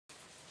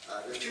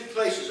There's two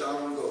places I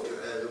want to go to.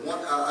 The one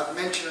I've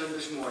mentioned them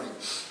this morning.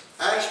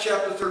 Acts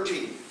chapter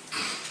 13.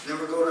 Then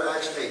we'll go to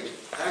Acts 8.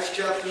 Acts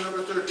chapter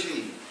number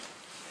 13.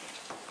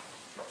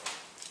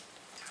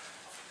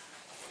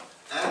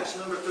 Acts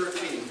number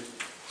 13.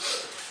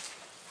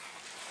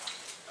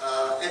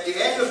 At the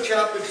end of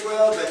chapter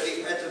 12,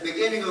 at the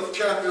beginning of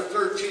chapter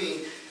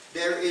 13,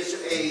 there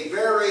is a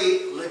very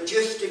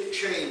logistic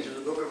change in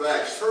the book of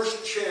Acts.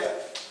 First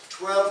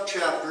 12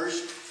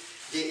 chapters,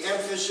 the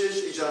emphasis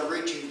is on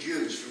reaching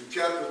Jews. From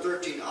chapter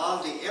 13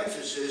 on, the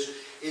emphasis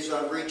is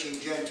on reaching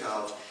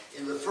Gentiles.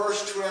 In the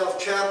first 12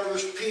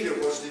 chapters, Peter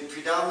was the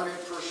predominant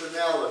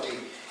personality.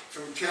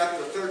 From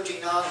chapter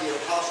 13 on, the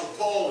Apostle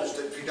Paul is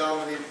the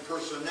predominant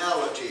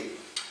personality.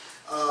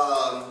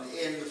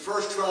 In the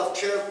first 12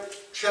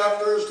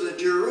 chapters, the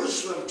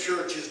Jerusalem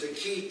church is the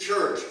key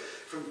church.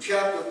 From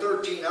chapter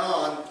 13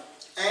 on,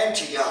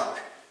 Antioch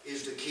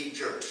is the key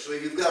church. So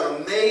you've got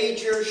a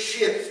major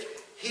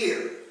shift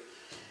here.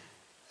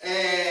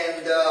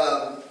 And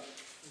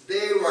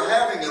they were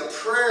having a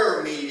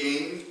prayer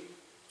meeting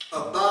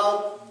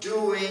about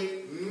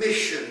doing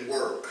mission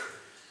work.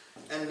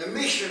 And the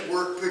mission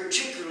work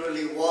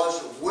particularly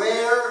was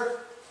where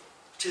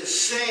to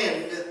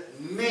send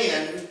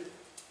men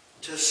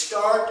to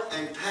start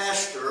and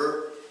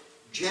pastor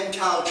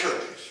Gentile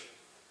churches.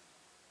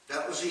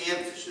 That was the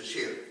emphasis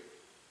here.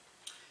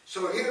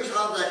 So here's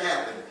how that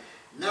happened.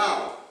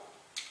 Now,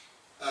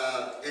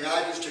 and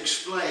I just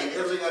explained,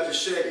 everything I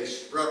just said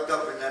is wrapped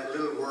up in that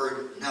little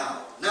word,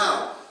 now.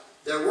 Now,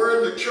 there were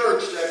in the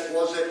church that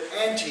was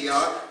at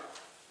Antioch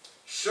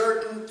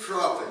certain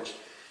prophets.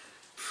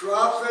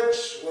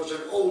 Prophets was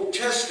an Old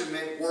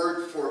Testament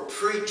word for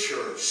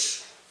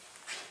preachers.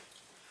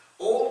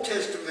 Old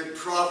Testament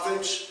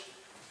prophets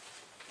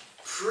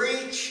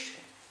preached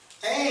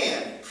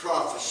and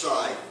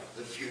prophesied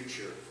the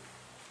future.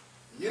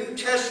 New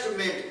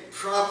Testament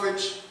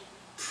prophets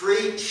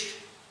preached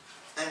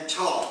and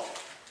taught.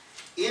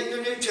 In the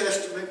New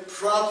Testament,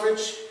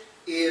 prophets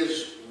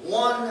is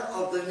one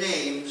of the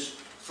names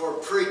for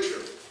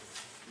preacher.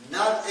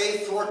 Not a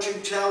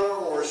fortune teller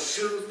or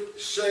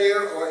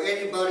soothsayer or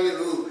anybody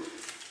who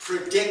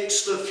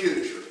predicts the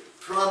future.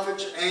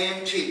 Prophets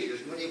and teachers.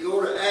 When you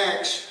go to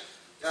Acts,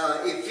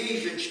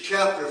 Ephesians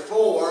chapter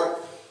 4,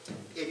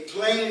 it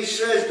plainly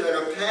says that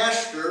a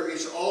pastor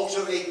is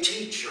also a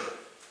teacher.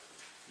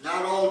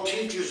 Not all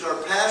teachers are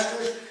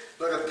pastors,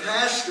 but a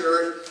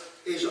pastor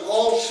is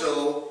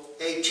also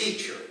a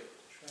teacher.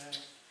 Right.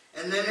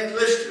 And then it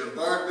listed them.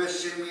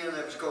 Barnabas, Simeon,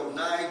 that was called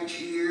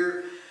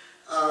Niger.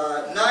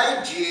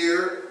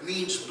 Niger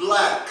means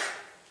black.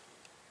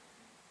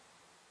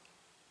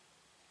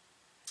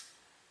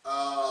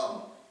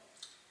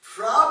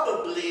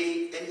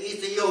 Probably an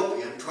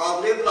Ethiopian,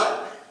 probably a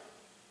black man,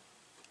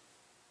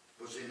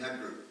 was in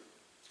that group.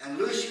 And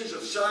Lucius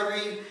of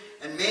Cyrene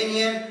and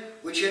Manaen,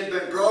 which had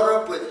been brought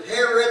up with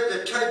Herod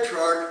the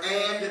Tetrarch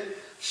and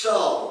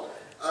Saul.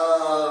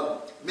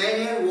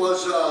 Manaen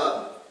was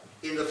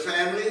in the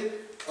family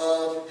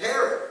of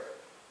Herod,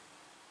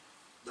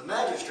 the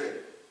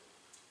magistrate,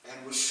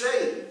 and was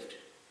saved.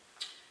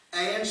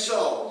 And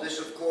Saul, this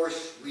of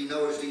course we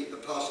know as the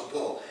Apostle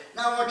Paul.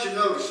 Now I want you to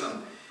notice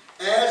something.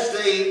 As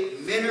they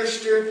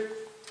ministered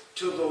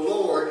to the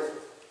Lord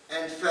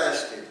and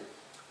fasted.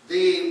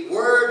 The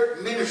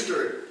word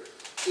ministered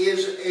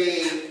is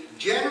a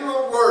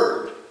general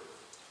word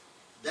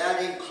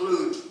that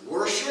includes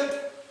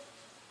worship,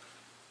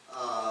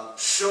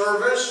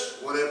 service,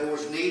 whatever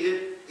was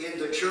needed in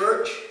the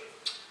church.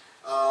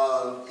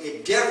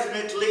 It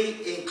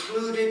definitely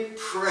included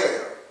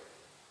prayer,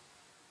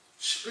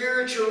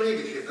 spiritual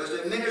leadership as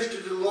they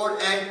ministered to the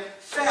Lord, and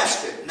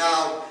fasted.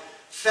 Now,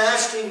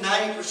 fasting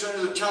 90%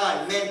 of the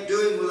time meant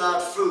doing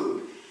without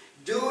food,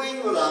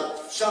 doing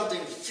without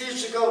something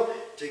physical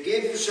to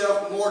give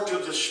yourself more to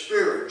the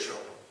spiritual.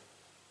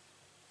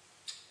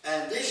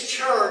 And this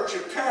church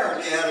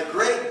apparently had a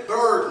great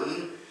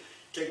burden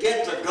to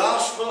get the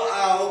gospel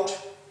out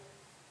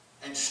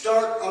and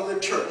start other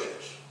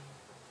churches.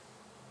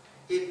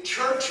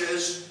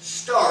 Churches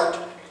start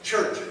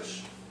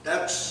churches.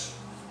 That's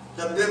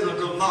the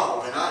biblical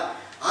model. And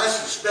I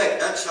suspect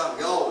that's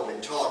something y'all have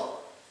been taught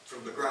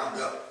from the ground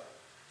up.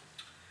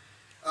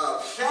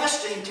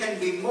 Fasting can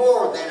be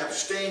more than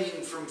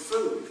abstaining from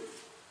food.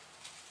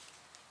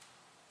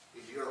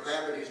 If your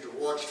habit is to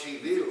watch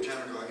TV till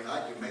 10 o'clock at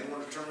night, you may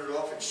want to turn it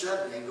off at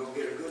 7 and go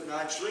get a good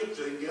night's sleep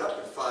so you can get up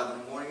at 5 in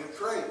the morning and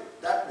pray.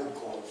 That would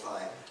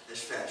qualify as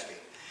fasting.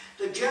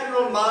 The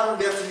general modern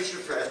definition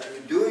of fasting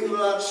is doing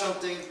without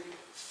something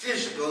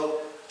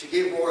physical to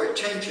give more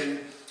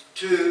attention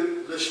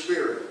to the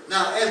Spirit.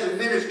 Now, as the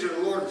minister of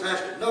the Lord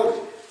fasted, notice,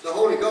 the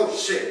Holy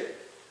Ghost said.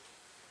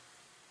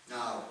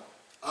 Now,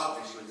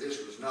 obviously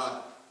this was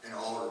not an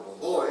audible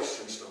voice,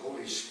 since the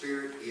Holy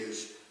Spirit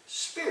is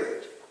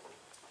Spirit.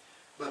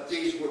 But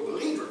these were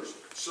believers,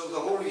 so the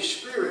Holy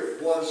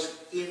Spirit was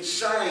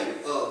inside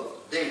of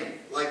them,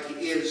 like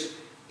He is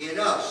in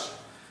us.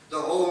 The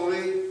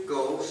Holy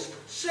Ghost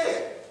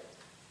said.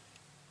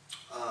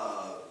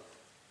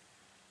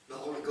 The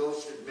Holy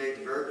Ghost had made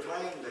very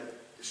plain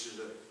that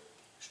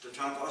It's the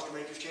time for us to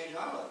make this change in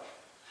our life.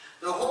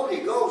 The Holy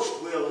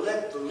Ghost will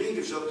let the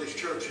leaders of this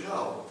church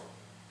know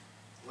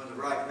when the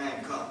right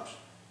man comes.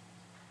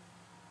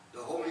 The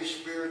Holy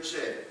Spirit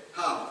said,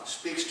 "Come,"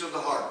 speaks to the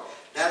heart.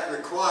 That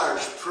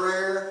requires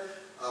prayer,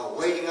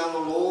 waiting on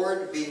the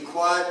Lord, being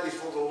quiet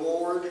before the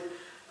Lord,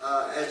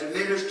 as a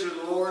minister to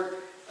the Lord,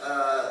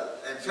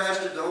 and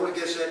fasted. The Holy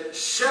Ghost said,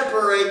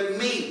 "Separate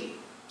me."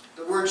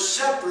 The word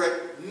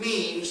separate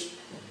means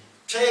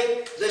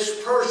take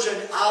this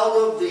person out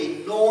of the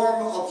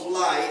norm of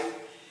life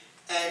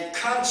and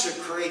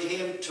consecrate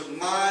him to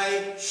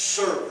my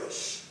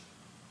service.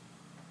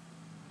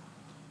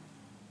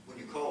 When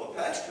you call a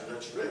pastor,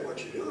 that's really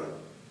what you're doing.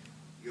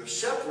 You're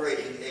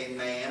separating a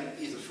man,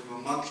 either from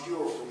amongst you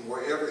or from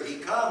wherever he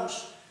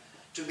comes,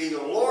 to be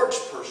the Lord's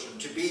person,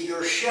 to be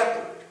your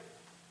shepherd.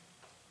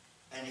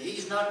 And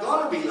he's not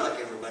going to be like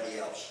everybody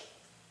else.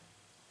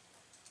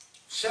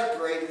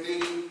 Separate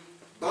me,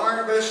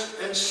 Barnabas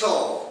and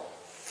Saul.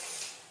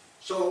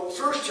 So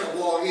first of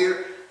all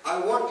here, I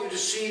want you to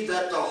see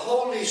that the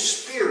Holy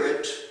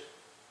Spirit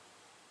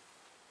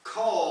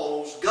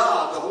calls,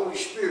 God, the Holy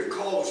Spirit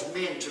calls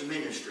men to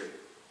ministry.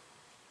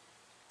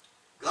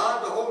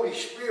 God, the Holy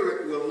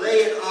Spirit, will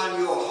lay it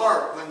on your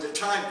heart when the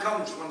time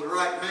comes, when the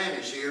right man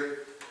is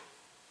here.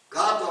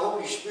 God, the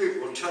Holy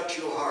Spirit, will touch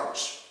your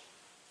hearts.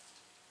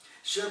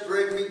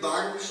 Separate me,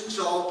 Barnabas and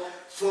Saul,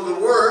 for the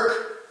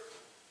work.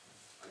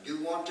 I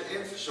do want to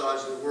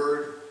emphasize the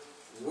word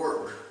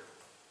work.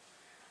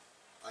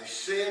 I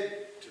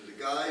said to the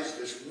guys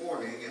this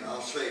morning, and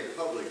I'll say it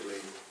publicly,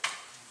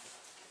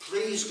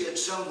 please get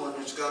someone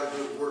that's got a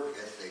good work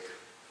ethic.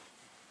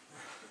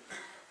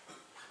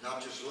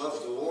 Not just loves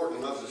the Lord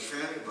and loves his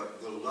family,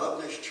 but will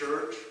love this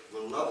church,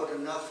 will love it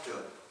enough to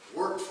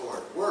work for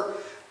it.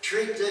 Work.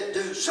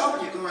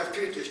 Somebody's going to have to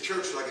treat this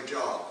church like a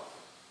job.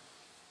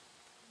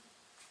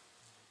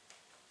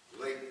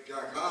 Late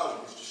Jack Howes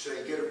used to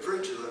say, get a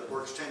preacher that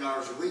works 10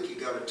 hours a week, you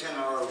got a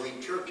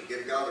 10-hour-a-week church. You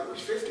get a guy that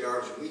works 50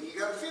 hours a week, you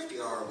got a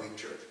 50-hour-a-week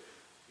church.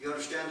 You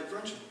understand the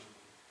principles?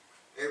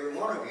 Every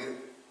one of you,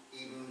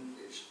 even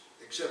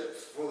except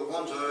for the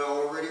ones that are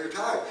already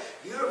retired,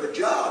 you have a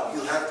job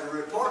you have to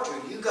report to.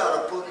 You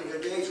got to put in a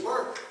day's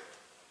work.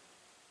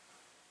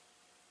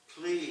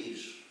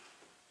 Please.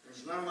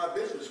 It's none of my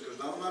business, because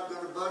I'm not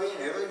going to butt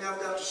in. Everything I've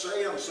got to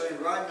say, I'm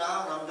saying right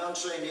now, and I'm done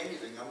saying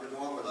anything. I'm going to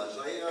go on with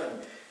Isaiah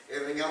and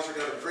everything else I've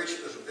got to preach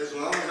as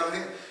long as I'm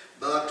here.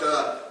 But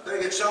better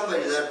get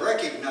somebody that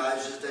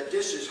recognizes that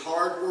this is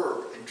hard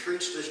work and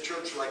treats this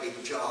church like a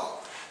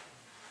job.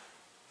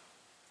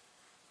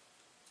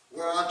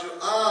 Whereunto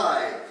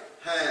I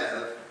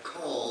have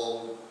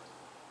called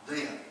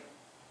them.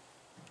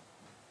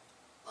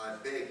 I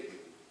beg you,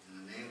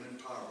 in the name and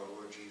power of our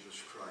Lord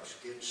Jesus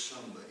Christ, get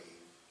somebody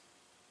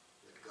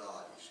that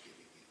God is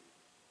giving you.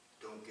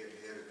 Don't get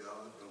ahead of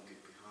God. Don't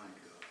get behind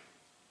God.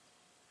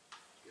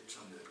 Get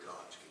somebody that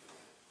God's giving you.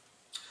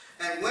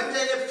 And when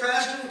they had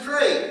fasted and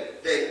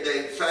prayed,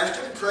 they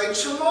fasted and prayed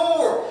some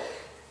more.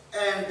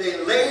 And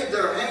they laid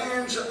their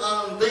hands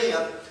on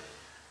them.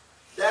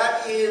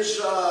 That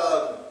is,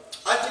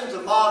 I think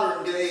the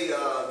modern day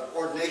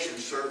ordination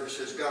service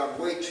has gone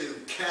way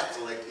too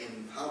Catholic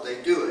in how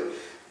they do it.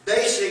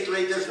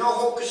 Basically, there's no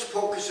hocus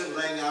pocus in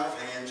laying out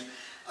of hands.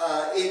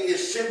 It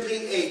is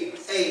simply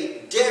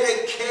a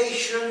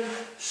dedication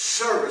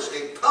service,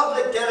 a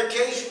public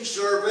dedication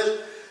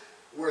service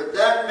where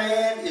that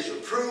man is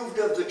approved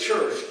of the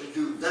church to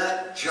do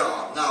that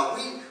job. Now,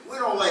 we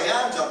don't lay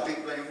hands on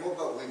people anymore,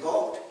 but we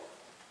vote.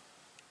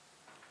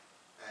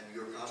 And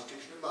your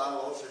Constitution and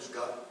bylaws has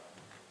got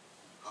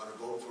how to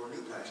vote for a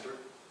new pastor.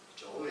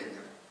 It's all in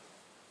there.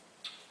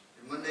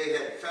 And when they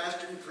had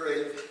fasted and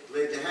prayed,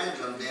 laid their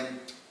hands on them,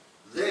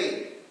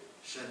 they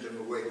sent them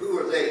away. Who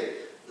are they?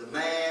 The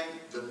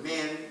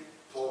men,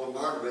 Paul and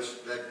Barnabas,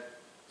 that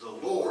the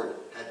Lord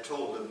had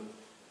told them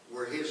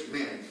were his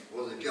men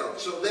for the job.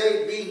 So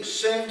they being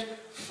sent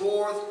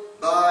forth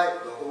by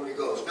the Holy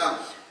Ghost. Now,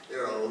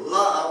 there are a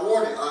lot,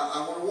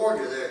 I want to warn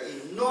you, there are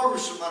an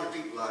enormous amount of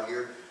people out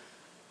here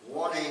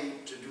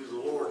wanting to do the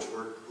Lord's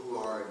work who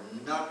are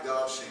not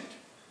God sent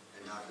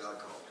and not God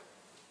called.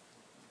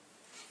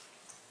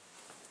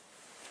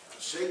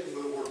 Satan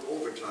will work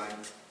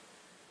overtime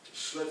to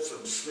slip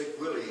some slick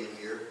willy in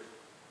here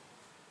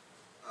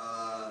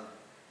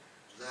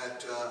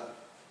that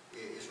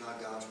is not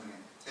God's man.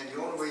 And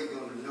the only way you're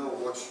going to know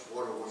what's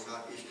what or what's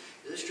not is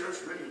this church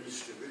really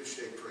needs to really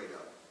stay prayed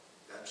up.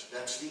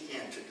 That's the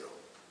antidote.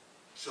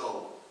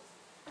 So,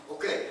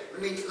 okay,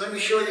 let me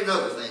show you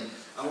another thing.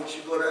 I want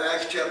you to go to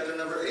Acts chapter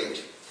number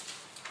 8.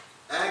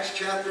 Acts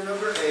chapter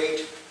number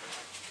 8.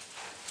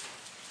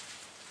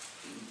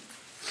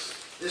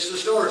 This is the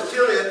story of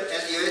Philip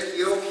and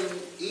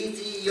the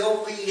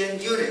Ethiopian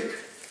eunuch.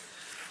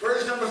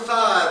 Verse number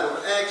 5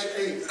 of Acts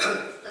 8.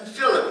 And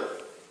Philip,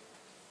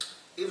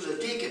 he was a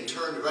deacon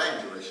turned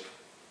evangelist.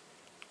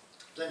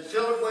 Then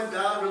Philip went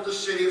down to the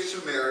city of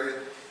Samaria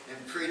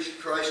and preached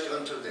Christ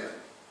unto them.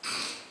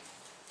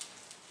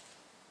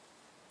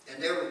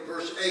 And there,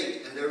 verse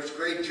 8, and there was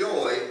great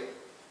joy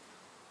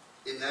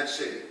in that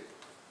city.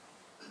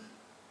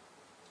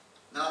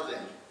 Now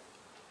then,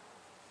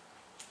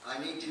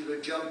 I need you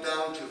to jump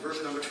down to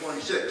verse number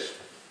 26.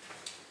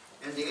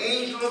 And the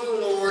angel of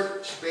the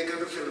Lord spake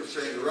unto Philip,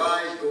 saying,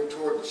 Arise, go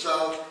toward the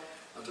south,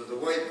 unto the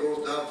way that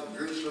goes down from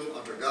Jerusalem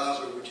unto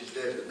Gaza, which is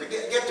desert. Now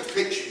get the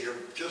picture here,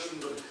 just from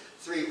the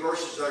 3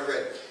 verses I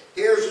read.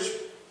 Here's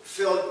this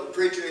Philip, the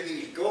preacher.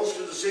 He goes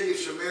to the city of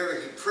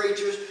Samaria. He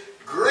preaches.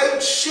 Great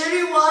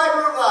citywide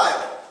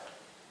revival.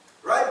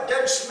 Right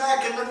dead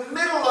smack in the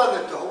middle of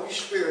it, the Holy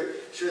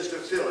Spirit says to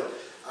Philip,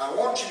 I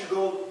want you to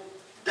go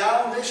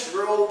down this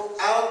road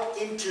out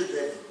into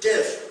the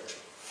desert.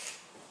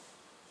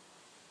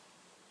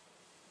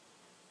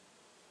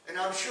 And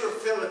I'm sure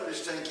Philip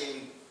is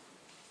thinking,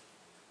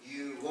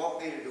 you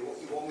want me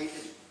to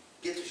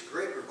get this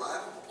great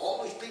revival?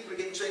 All these people are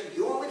getting saved.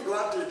 You want me to go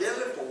out to the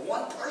desert for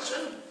one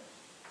person?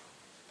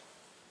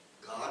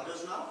 God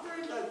doesn't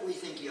operate like we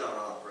think He ought to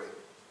operate.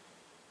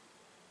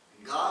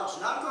 And God's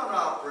not going to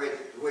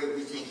operate the way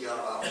we think He ought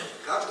to operate.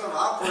 God's going to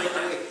operate the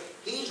way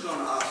He's going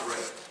to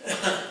operate.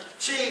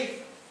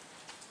 See,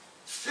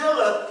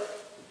 Philip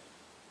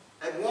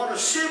had won a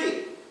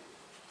city.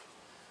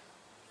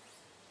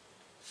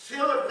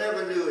 Philip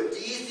never knew it. The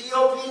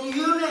Ethiopian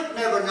eunuch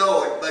never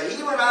knew it. But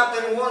he went out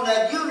there and won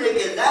that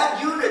eunuch, and that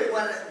eunuch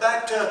went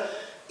back to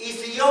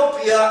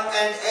Ethiopia,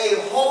 and a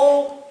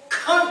whole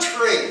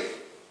country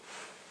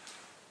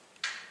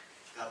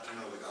got to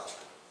know the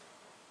gospel.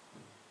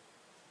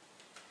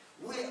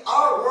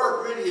 Our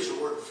work really is a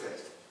work of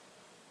faith.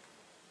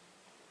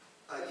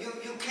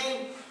 You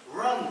can't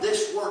run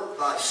this work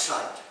by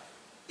sight.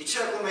 It's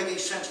not going to make any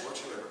sense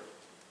whatsoever.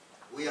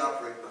 We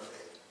operate by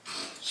faith.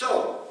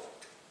 So,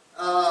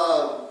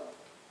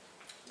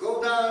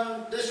 go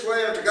down this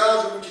way unto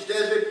Gaza, which is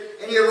desert.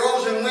 And he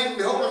arose and went,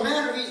 behold, a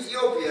man of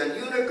Ethiopia, an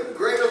eunuch of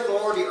great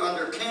authority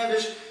under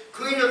Candace,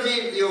 queen of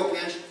the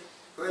Ethiopians,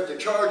 who had the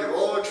charge of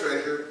all the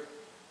treasure,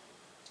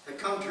 had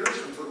come to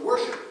Jerusalem for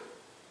worship,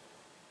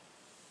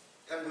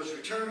 and was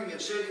returning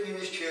and sitting in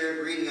his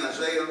chair, reading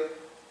Isaiah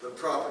the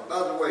prophet.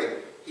 By the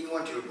way, he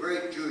went to a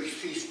great Jewish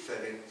feast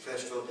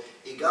festival.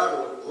 He got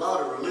a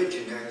lot of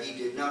religion there. He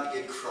did not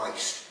get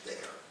Christ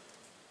there.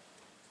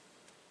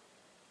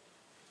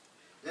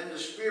 Then the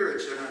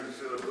Spirit said unto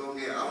Philip, Go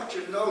near. I want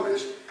you to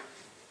notice,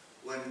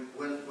 when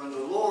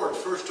the Lord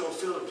first told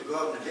Philip to go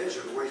out in the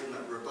desert away from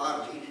that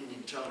revival, He didn't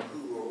even tell him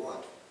who or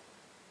what.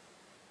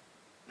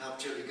 Not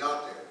till he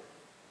got there.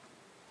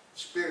 The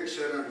Spirit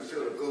said unto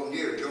Philip, Go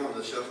near, join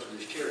thyself to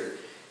this chariot.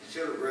 And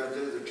Philip ran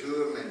thither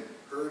to him and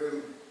heard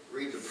him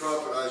read the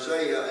prophet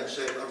Isaiah, and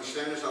said,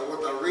 Understandest thou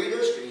what thou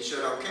readest? And he said,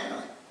 How can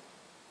I?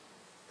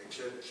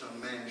 Except some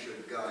man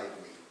should guide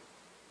me.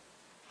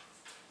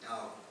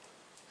 Now,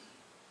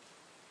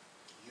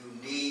 you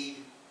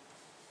need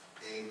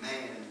a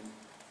man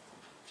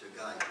to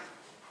guide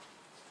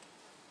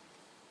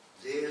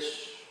you. This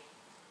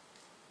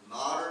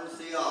modern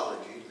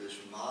theology, this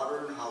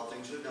modern how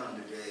things are done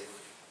today,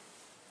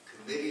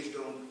 committees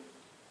don't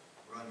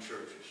run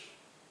churches.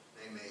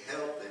 They may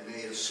help, they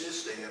may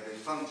assist, they have a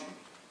function.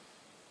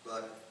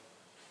 But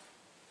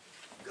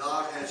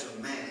God has a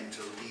man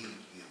to lead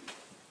you,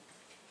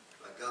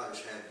 like God has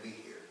had me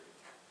here.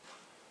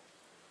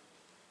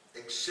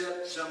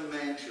 Except some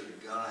man should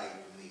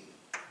guide me.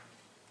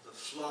 The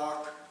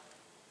flock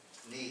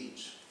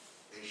needs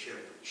a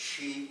shepherd.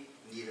 Sheep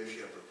need a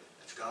shepherd.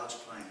 That's God's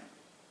plan.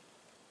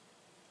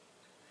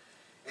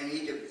 And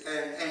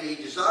he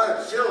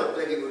desired Philip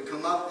that he would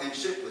come up and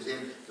sit with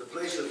him. The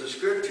place of the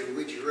scripture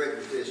which he read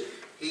was this: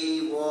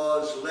 He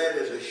was led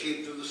as a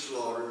sheep to the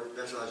slaughter.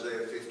 That's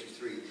Isaiah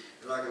 53.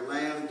 And like a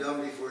lamb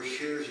dumb before his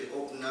shearers, he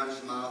opened not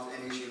his mouth,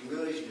 and his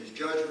humiliation and his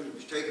judgment he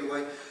was taken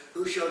away.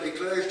 Who shall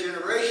declare his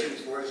generation?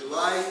 For his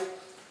life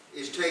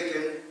is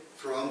taken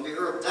from the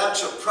earth.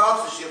 That's a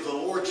prophecy of the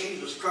Lord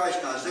Jesus Christ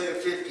in Isaiah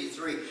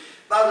 53.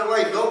 By the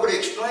way, nobody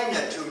explained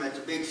that to him at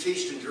the big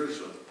feast in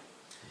Jerusalem.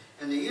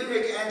 And the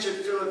eunuch answered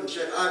Philip and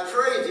said, I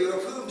pray thee,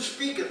 of whom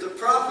speaketh the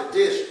prophet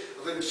this?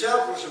 Of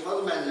himself or some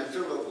other man? And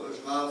Philip opened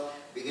his mouth,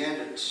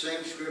 began at the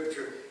same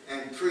scripture,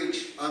 and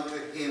preached unto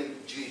him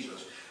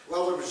Jesus.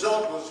 Well, the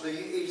result was the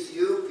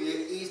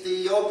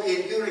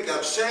Ethiopian eunuch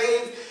got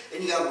saved,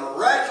 and he got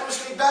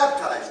miraculously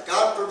baptized.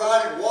 God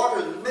provided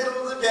water in the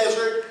middle of the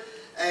desert,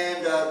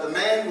 and the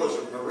man was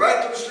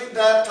miraculously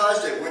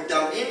baptized. They went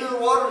down into the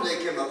water, and they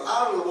came up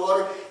out of the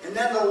water, and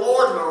then the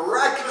Lord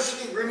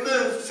miraculously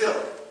removed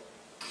Philip.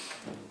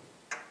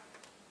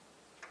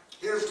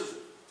 Here's the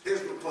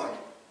point.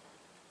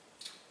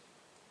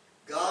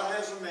 God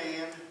has a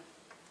man.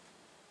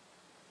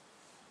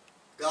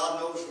 God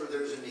knows where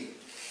there's a need.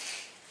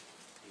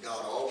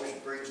 God always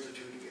brings the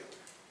two together.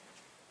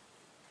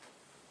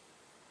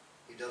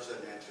 He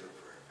doesn't answer a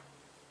prayer.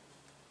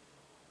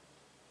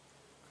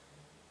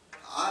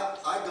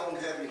 I don't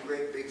have any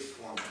great big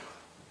formula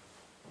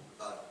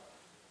about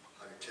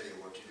how to tell you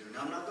what to do, and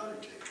I'm not going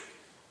to tell you.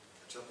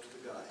 It's up to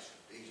the guys.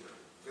 These are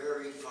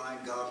very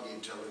fine, godly,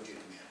 intelligent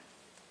men.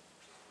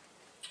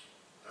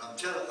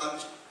 But I'm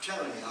just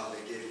telling you how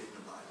they did it in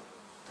the Bible.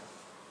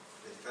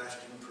 They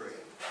fasted and prayed,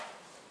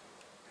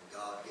 and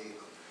God gave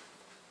them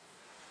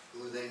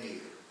who they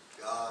needed.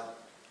 God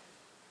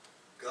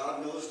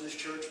God knows this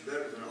church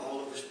better than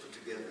all of us put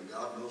together. And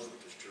God knows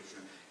what this church is.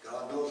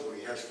 God knows what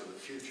He has for the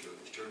future of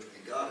this church.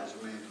 And God is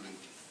a man to lead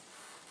you.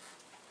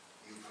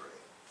 You pray.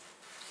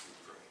 You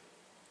pray.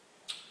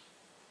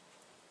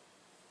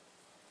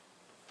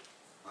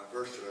 My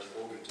verse that I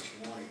quoted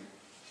this morning,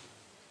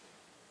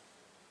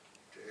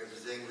 to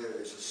everything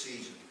there is a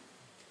season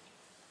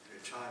and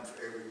a time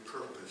for every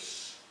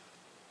purpose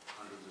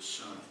under the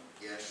sun.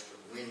 Yes, the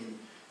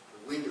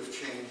wind of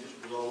change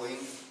is blowing,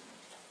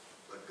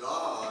 but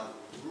God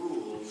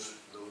rules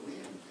the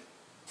wind.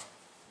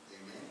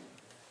 Amen.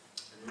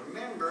 And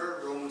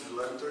remember Romans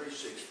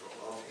 11:36,